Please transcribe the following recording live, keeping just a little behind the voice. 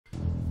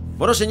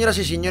Bueno, señoras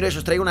y señores,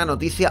 os traigo una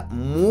noticia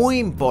muy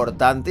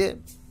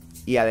importante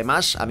y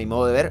además, a mi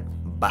modo de ver,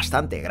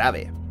 bastante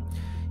grave.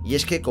 Y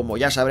es que, como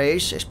ya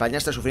sabréis, España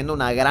está sufriendo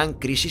una gran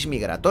crisis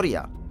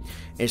migratoria.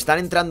 Están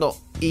entrando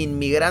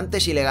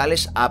inmigrantes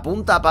ilegales a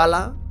punta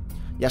pala,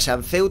 ya sea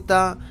en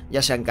Ceuta,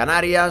 ya sea en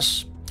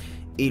Canarias,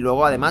 y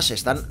luego además se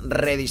están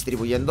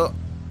redistribuyendo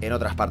en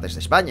otras partes de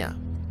España.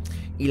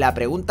 Y la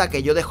pregunta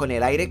que yo dejo en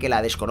el aire, que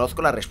la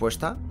desconozco la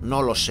respuesta,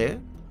 no lo sé,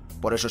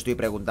 por eso estoy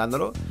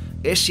preguntándolo,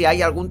 es si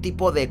hay algún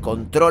tipo de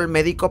control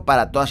médico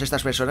para todas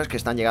estas personas que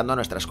están llegando a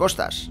nuestras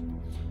costas.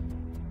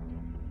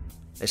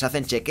 Les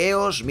hacen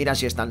chequeos, miran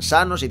si están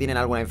sanos, si tienen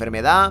alguna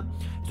enfermedad.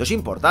 Esto es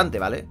importante,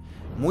 ¿vale?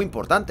 Muy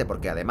importante,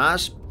 porque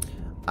además,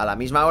 a la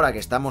misma hora que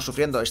estamos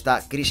sufriendo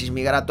esta crisis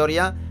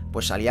migratoria,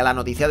 pues salía la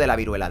noticia de la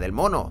viruela del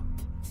mono,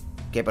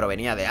 que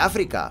provenía de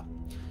África.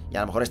 Y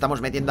a lo mejor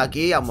estamos metiendo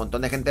aquí a un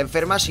montón de gente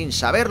enferma sin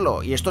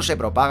saberlo, y esto se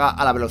propaga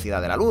a la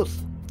velocidad de la luz,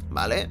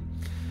 ¿vale?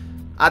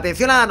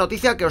 Atención a la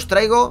noticia que os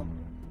traigo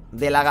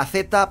de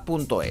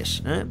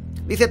lagaceta.es, ¿eh?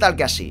 Dice tal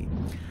que así: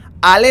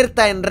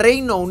 alerta en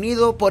Reino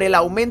Unido por el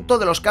aumento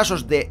de los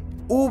casos de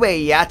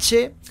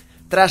VIH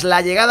tras la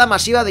llegada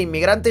masiva de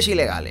inmigrantes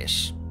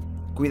ilegales.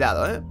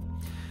 Cuidado, ¿eh?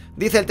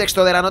 Dice el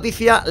texto de la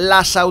noticia: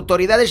 las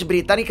autoridades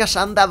británicas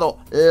han dado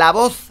la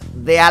voz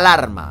de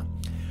alarma.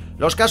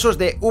 Los casos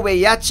de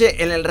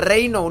VIH en el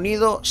Reino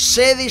Unido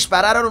se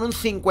dispararon un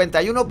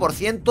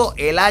 51%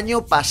 el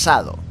año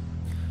pasado.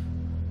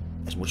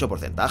 Es mucho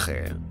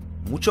porcentaje, ¿eh?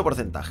 Mucho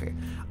porcentaje.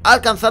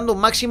 Alcanzando un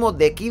máximo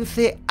de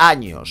 15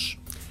 años.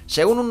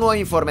 Según un nuevo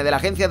informe de la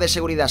Agencia de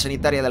Seguridad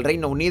Sanitaria del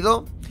Reino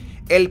Unido,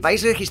 el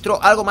país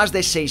registró algo más de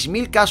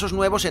 6.000 casos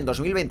nuevos en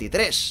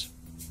 2023.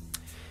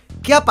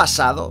 ¿Qué ha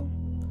pasado?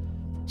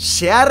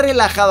 ¿Se ha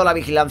relajado la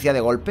vigilancia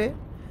de golpe?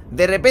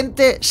 ¿De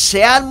repente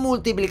se han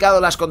multiplicado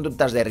las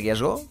conductas de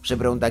riesgo? Se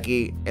pregunta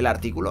aquí el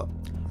artículo.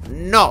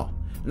 No.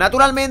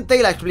 Naturalmente,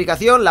 y la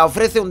explicación la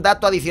ofrece un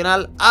dato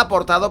adicional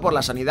aportado por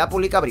la sanidad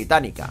pública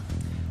británica.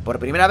 Por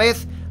primera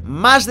vez,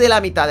 más de la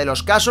mitad de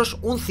los casos,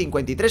 un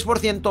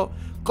 53%,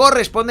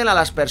 corresponden a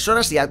las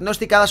personas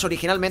diagnosticadas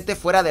originalmente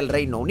fuera del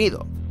Reino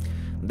Unido.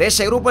 De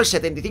ese grupo, el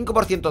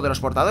 75% de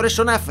los portadores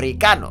son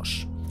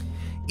africanos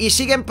y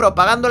siguen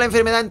propagando la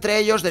enfermedad entre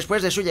ellos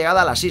después de su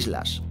llegada a las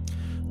islas.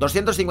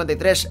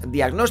 253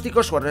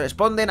 diagnósticos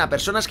corresponden a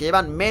personas que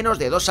llevan menos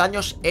de 2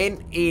 años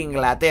en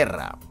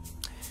Inglaterra.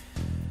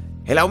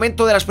 El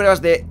aumento de las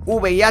pruebas de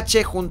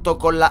VIH junto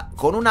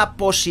con una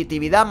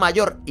positividad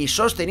mayor y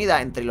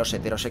sostenida entre los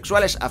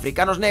heterosexuales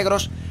africanos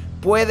negros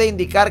puede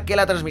indicar que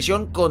la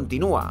transmisión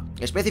continúa,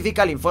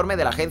 especifica el informe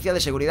de la Agencia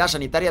de Seguridad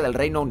Sanitaria del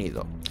Reino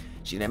Unido.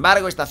 Sin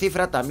embargo, esta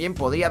cifra también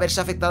podría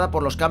verse afectada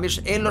por los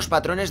cambios en los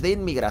patrones de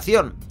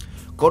inmigración,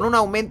 con un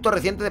aumento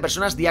reciente de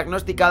personas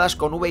diagnosticadas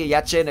con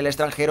VIH en el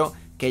extranjero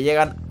que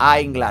llegan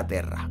a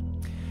Inglaterra.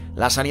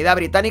 La sanidad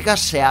británica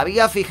se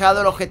había fijado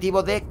el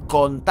objetivo de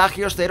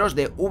contagios ceros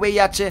de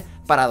VIH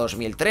para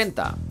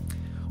 2030.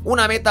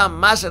 Una meta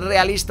más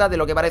realista de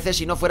lo que parece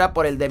si no fuera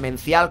por el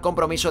demencial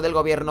compromiso del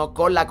gobierno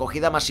con la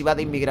acogida masiva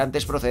de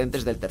inmigrantes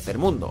procedentes del tercer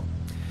mundo.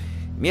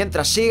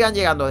 Mientras sigan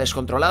llegando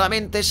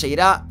descontroladamente, se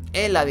irá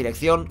en la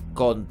dirección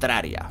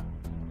contraria.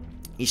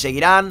 Y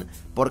seguirán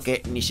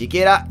porque ni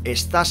siquiera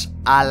estas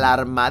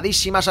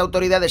alarmadísimas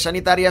autoridades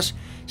sanitarias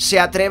se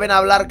atreven a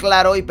hablar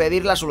claro y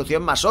pedir la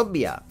solución más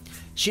obvia,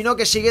 sino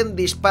que siguen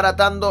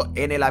disparatando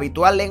en el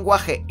habitual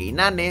lenguaje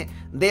inane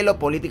de lo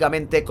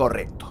políticamente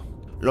correcto.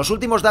 Los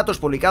últimos datos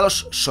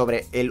publicados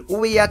sobre el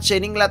VIH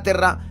en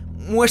Inglaterra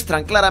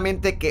muestran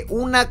claramente que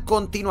una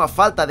continua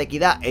falta de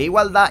equidad e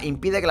igualdad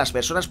impide que las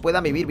personas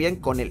puedan vivir bien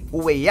con el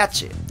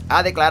VIH,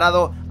 ha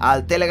declarado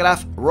al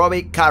Telegraph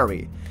Robbie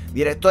Carey,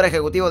 director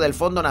ejecutivo del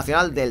Fondo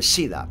Nacional del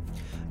SIDA.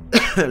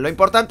 Lo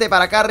importante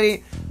para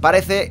Carey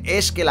parece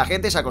es que la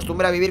gente se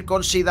acostumbre a vivir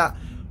con SIDA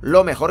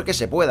lo mejor que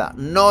se pueda,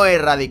 no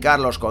erradicar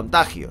los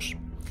contagios.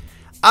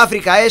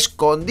 África es,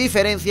 con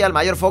diferencia, el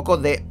mayor foco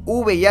de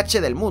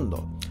VIH del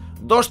mundo.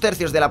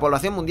 2/3 de la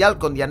población mundial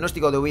con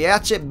diagnóstico de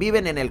VIH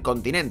viven en el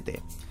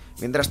continente.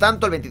 Mientras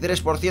tanto, el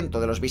 23%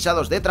 de los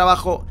visados de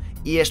trabajo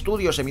y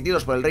estudios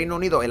emitidos por el Reino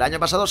Unido el año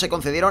pasado se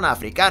concedieron a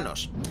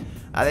africanos.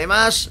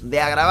 Además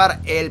de agravar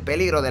el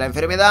peligro de la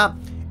enfermedad,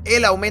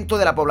 el aumento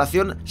de la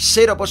población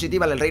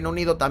seropositiva en el Reino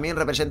Unido también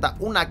representa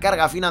una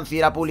carga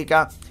financiera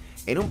pública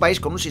en un país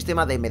con un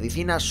sistema de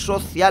medicina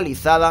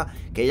socializada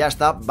que ya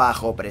está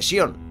bajo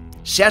presión.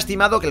 Se ha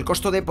estimado que el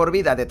costo de por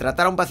vida de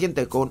tratar a un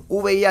paciente con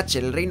VIH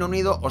en el Reino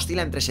Unido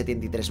oscila entre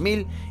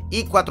 73.000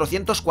 y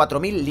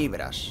 404.000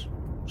 libras.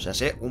 O sea,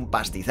 un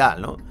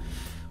pastizal, ¿no?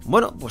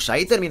 Bueno, pues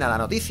ahí termina la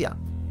noticia.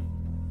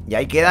 Y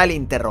ahí queda el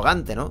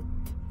interrogante, ¿no?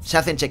 Se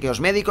hacen chequeos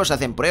médicos, se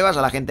hacen pruebas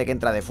a la gente que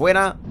entra de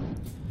fuera.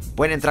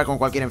 Pueden entrar con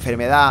cualquier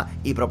enfermedad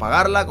y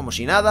propagarla como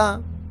si nada.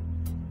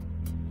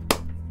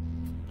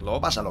 Luego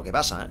pasa lo que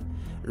pasa, ¿eh?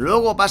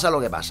 Luego pasa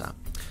lo que pasa.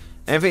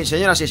 En fin,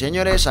 señoras y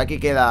señores, aquí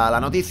queda la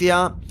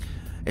noticia.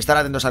 Estar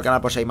atentos al canal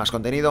por si hay más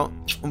contenido.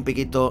 Un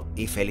piquito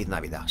y feliz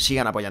Navidad.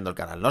 Sigan apoyando el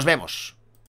canal. ¡Nos vemos!